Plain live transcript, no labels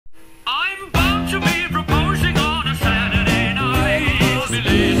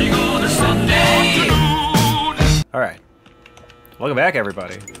Alright. Welcome back,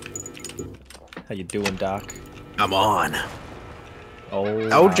 everybody. How you doing, Doc? I'm on. Oh,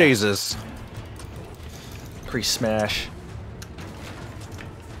 Oh, wow. Jesus. Pre-smash.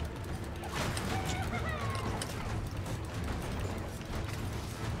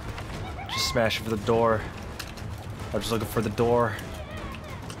 Just smash it for the door. I'm just looking for the door.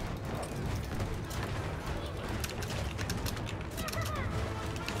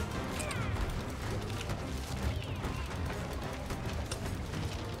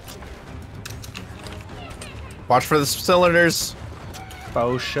 Watch for the cylinders.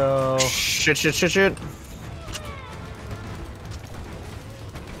 Faux show. Shit, shit, shit, shit.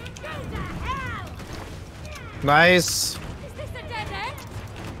 Nice.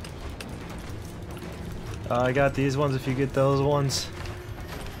 I got these ones if you get those ones.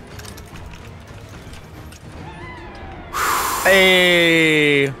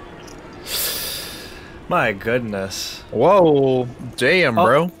 Hey. My goodness. Whoa. Damn, Oh.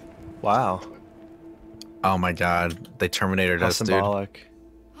 bro. Wow. Oh my god. They Terminator'd How us, dude. symbolic.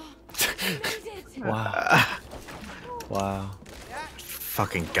 Wow. Wow.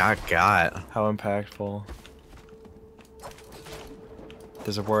 Fucking got. How impactful.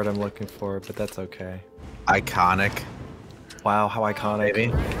 There's a word I'm looking for, but that's okay. Iconic. Wow, how iconic.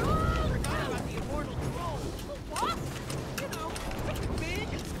 Maybe.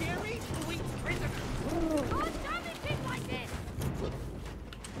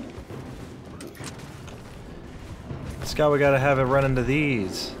 Scott, we gotta have it run into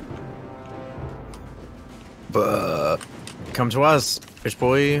these. But come to us, bitch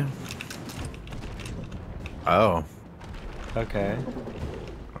boy. Oh. Okay.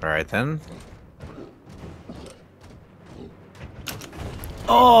 Alright then.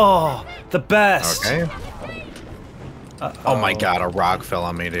 Oh, the best. Okay. Uh-oh. Oh my god, a rock fell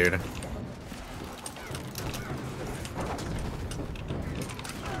on me, dude.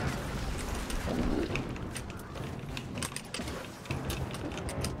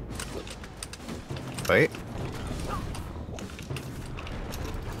 Wait.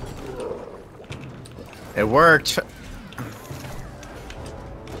 It worked.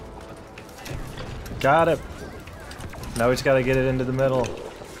 Got it. Now we just gotta get it into the middle.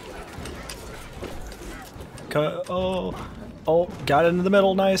 Oh, got it into the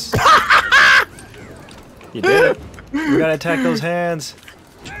middle. Nice. You did it. We gotta attack those hands.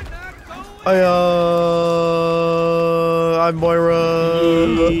 I'm Moira.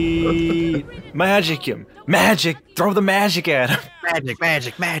 Yeet. Magic him. Magic. Throw the magic at him. Magic,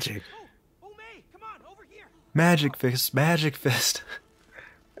 magic, magic. Magic fist. Magic fist.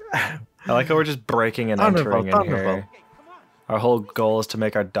 I like how we're just breaking and entering in here. Our whole goal is to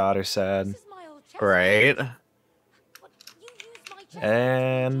make our daughter sad. Right.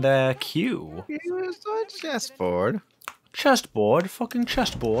 And Q. Chessboard. Chessboard. Fucking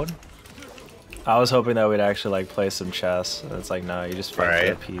chessboard. I was hoping that we'd actually like play some chess. And it's like, no, you just fight for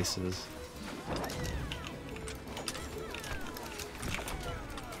the pieces.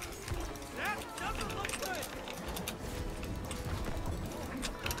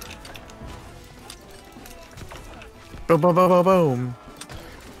 Boom, boom, boom, boom, boom.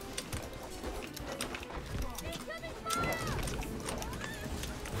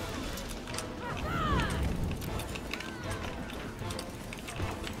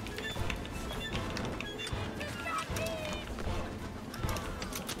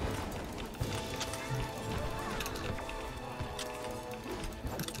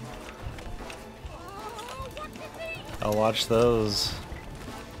 I'll watch those.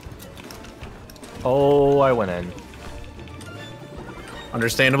 Oh, I went in.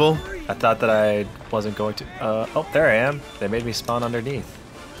 Understandable. I thought that I wasn't going to. Oh, there I am. They made me spawn underneath.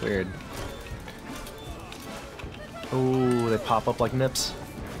 Weird. Ooh, they pop up like nips.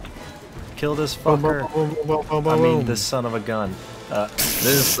 Kill this fucker. I mean, this son of a gun.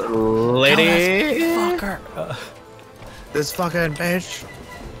 This lady. Fucker. This fucking bitch.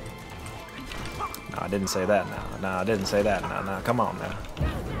 No, I didn't say that now. No, I didn't say that now. No, come on now.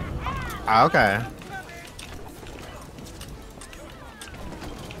 Okay.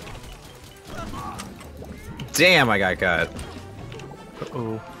 Damn, I got cut.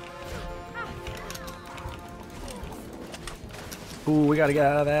 Uh-oh. Ooh, we gotta get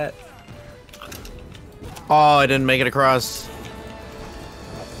out of that. Oh, I didn't make it across.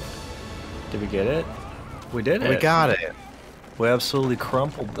 Did we get it? We did it. We got it. We absolutely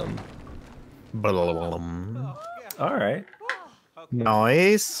crumpled them. Alright.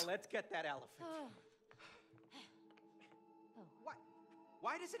 Nice. Let's get that elephant.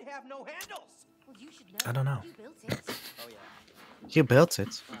 Why does it have no handles? Well, you should know. I don't know. You built it. Oh yeah. You built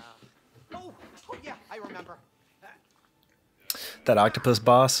it. Oh yeah, I remember. That octopus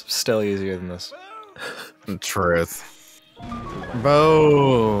boss, still easier than this. Truth.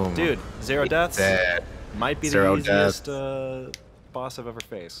 Boom. Dude, 0 deaths Dead. might be Zero the easiest boss I've ever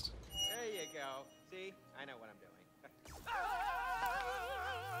faced. There you go. See? I know what I'm doing.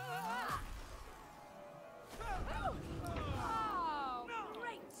 Oh,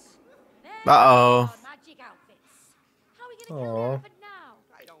 great. There Uh-oh. are magic outfits. How are we gonna get rid of it now?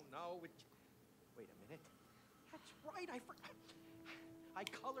 I don't know. Wait a minute. That's right. I forgot. I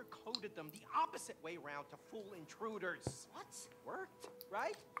color-coded them the opposite way around to fool intruders. What? Worked,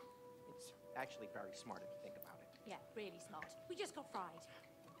 right? It's actually very smart if you think about it. Yeah, really smart. We just got fried.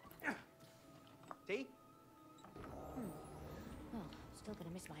 See? Oh, still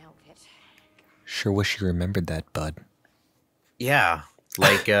gonna miss my outfit. Sure wish you remembered that, bud. Yeah.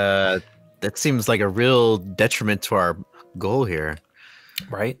 Like, that seems like a real detriment to our goal here.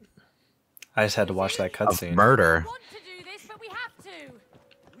 Right? I just had to watch that Of cutscene. murder. We want to do this, but we have to.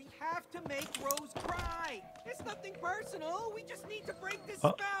 We have to make Rose cry. It's nothing personal. We just need to break this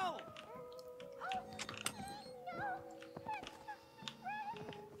Oh. spell.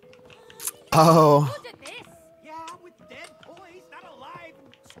 Oh. Good at this. Yeah, with dead toys, not alive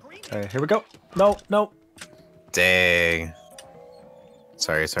and screaming. Alright, here we go. No, no. Dang.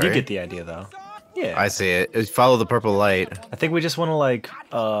 Sorry. You get the idea, though. Yeah. I see it. Follow the purple light. I think we just want to, like,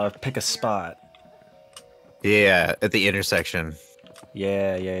 pick a spot. Yeah, at the intersection.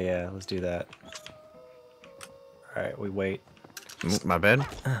 Yeah. Let's do that. Alright, we wait. My bad.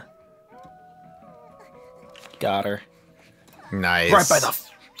 Got her. Nice. Right by the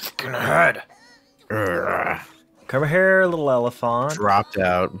fucking head. Urgh. Come here, little elephant. Dropped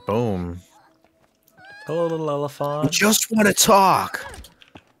out. Boom. Hello, little elephant. Just want to talk.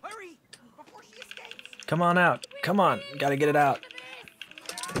 Hurry before she escapes. Come on out. Come on. Gotta get it out.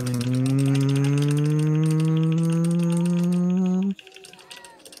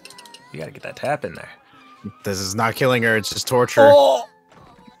 You gotta get that tap in there. This is not killing her. It's just torture. Oh!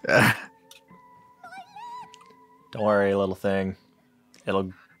 Don't worry, little thing.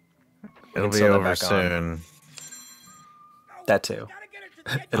 It'll It'll can be sew that over back on. soon. That too. Gotta get her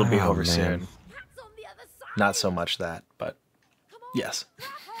to the It'll be Oh, over man. soon. Cat's on the other side. Not so much that, but Come on, yes. grab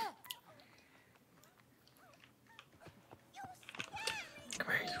her. Come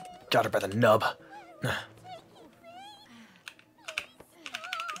here. You got her by the nub.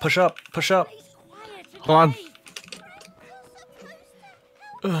 Push up. Push up. Please, quiet Hold on.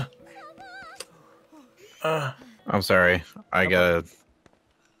 today. I'm sorry. I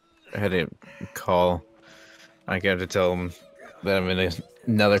had a call. I got to tell him that I'm in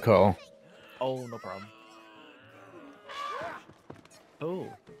another call. Oh, no problem.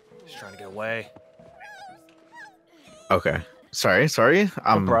 Oh, he's trying to get away. Okay. Sorry.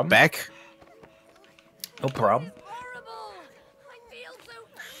 I'm problem. back. No problem. Horrible. I feel so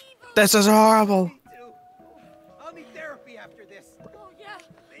evil. This is horrible. Me too. I'll need therapy after this. Oh yeah.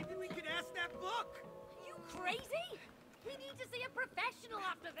 Maybe we could ask that book. You crazy? We need to see a professional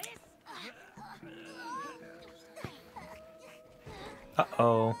after this.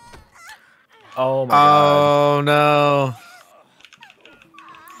 Uh-oh. Oh my god. Oh no.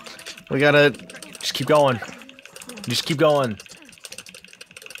 We gotta. Just keep going. Just keep going.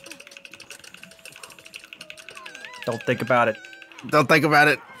 Don't think about it. Don't think about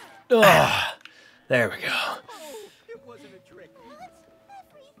it. Ugh. There we go. Oh, it wasn't a trick.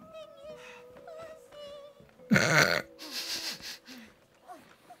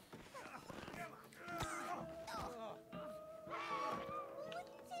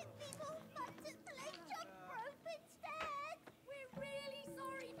 We're really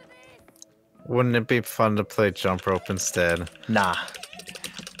sorry for this. Wouldn't it be fun to play jump rope instead? Nah.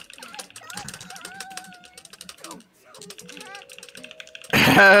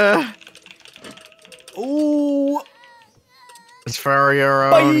 Ooh. It's for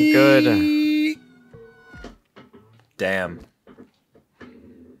your own good. Damn.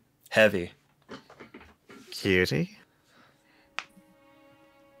 Heavy. Cutie.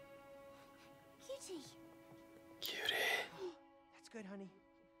 Kitty. Cutie. That's good, honey.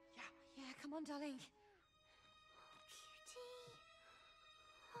 Yeah, come on, darling. Cutie.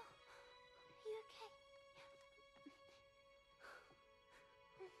 You okay?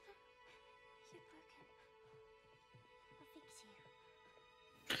 You're broken.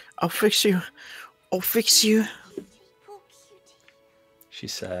 I'll fix you. I'll fix you. Cutie, poor cutie.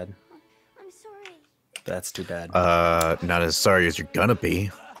 She's sad. I'm sorry. That's too bad. Not as sorry as you're gonna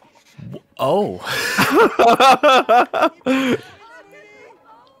be. Oh.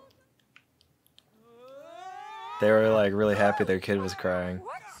 They were like really happy their kid was crying.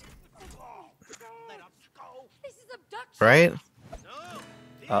 What? Let us go. This is abduction. Right?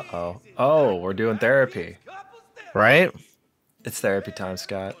 Uh-oh. Oh, we're doing therapy. Right? It's therapy time,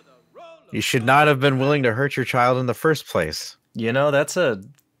 Scott. You should not have been willing to hurt your child in the first place. You know,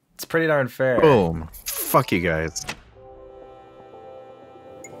 it's pretty darn fair. Boom. Fuck you guys.